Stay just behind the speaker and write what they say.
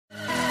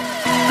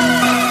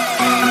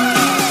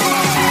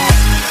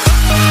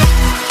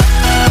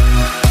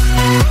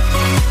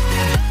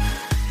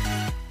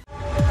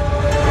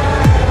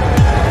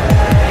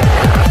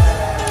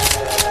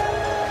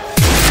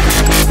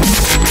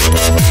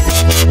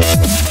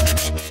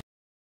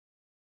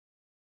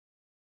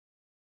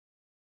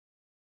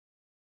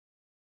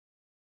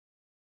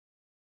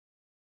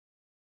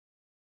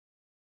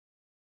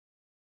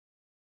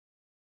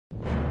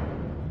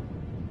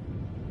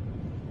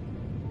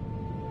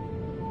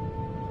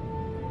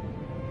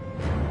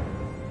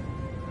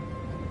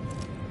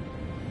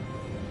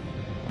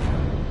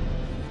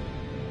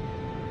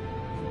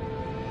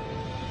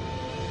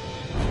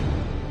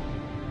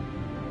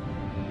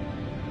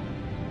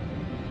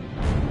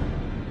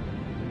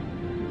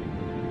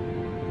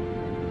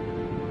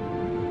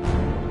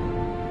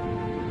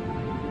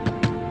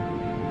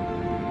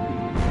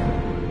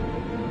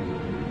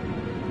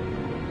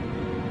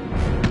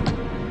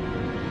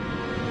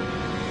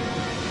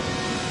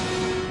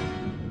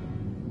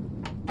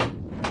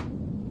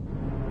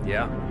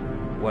Yeah?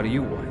 What do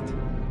you want?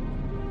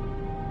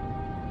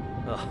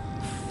 Oh,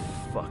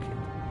 fuck it.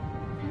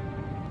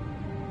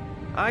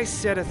 I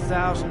said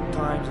 1,000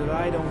 times that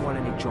I don't want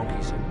any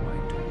junkies at my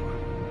door.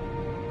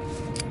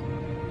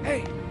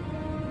 Hey!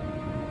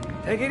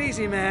 Take it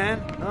easy, man,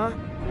 huh?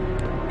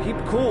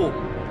 Keep cool.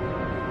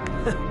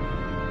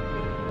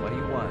 What do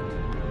you want?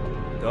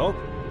 Dope?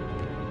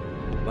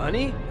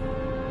 Money?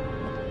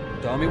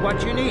 Tell me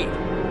what you need.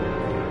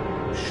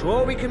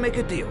 Sure we can make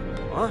a deal,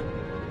 huh?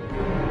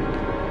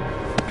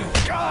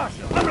 God!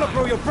 I'm gonna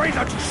blow your brains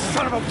out, you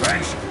son of a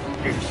bitch!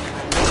 You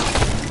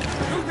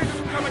think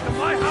you come into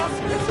my house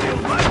and steal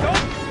my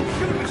dope?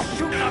 You'll be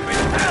shooting up in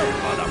hell,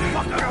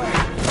 motherfucker!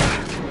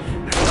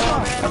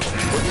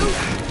 Will you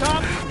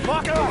stop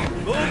fucking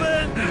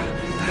moving?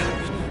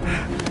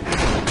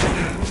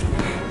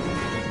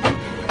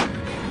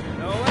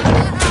 No one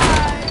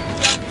hide,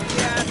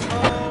 junkie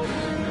asshole!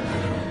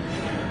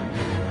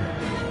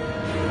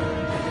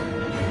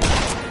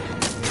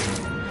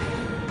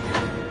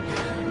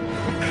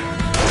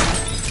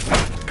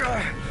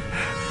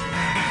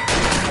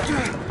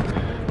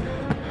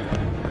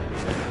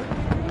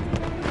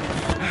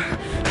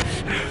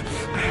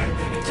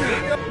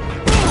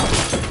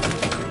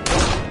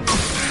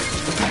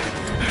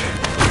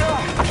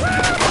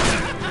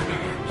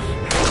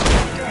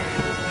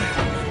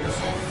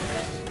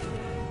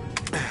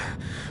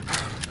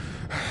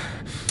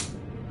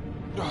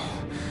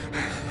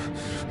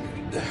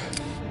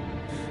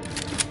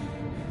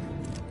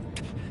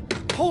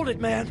 Hold it,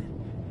 man.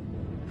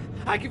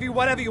 I give you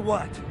whatever you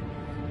want.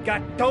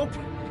 Got dope?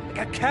 I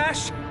got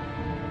cash?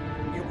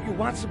 You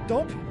want some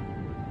dope?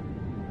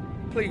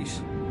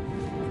 Please.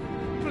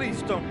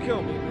 Please don't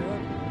kill me,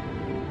 man.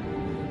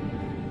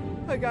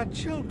 I got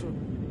children.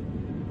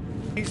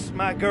 These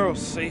my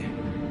girls, see?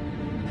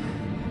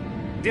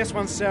 This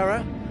one's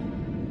Sarah.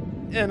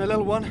 And a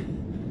little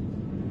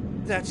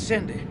one. That's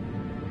Cindy.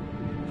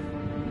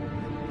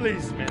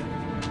 Please, man.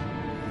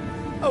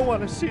 I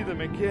want to see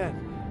them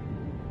again.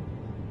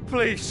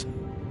 Please.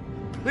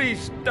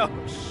 Please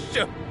don't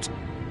shoot.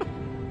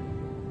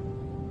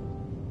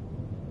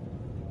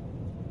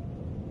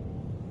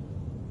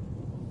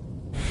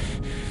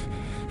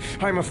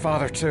 I'm a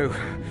father too.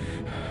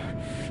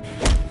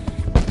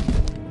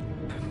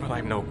 But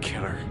I'm no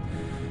killer.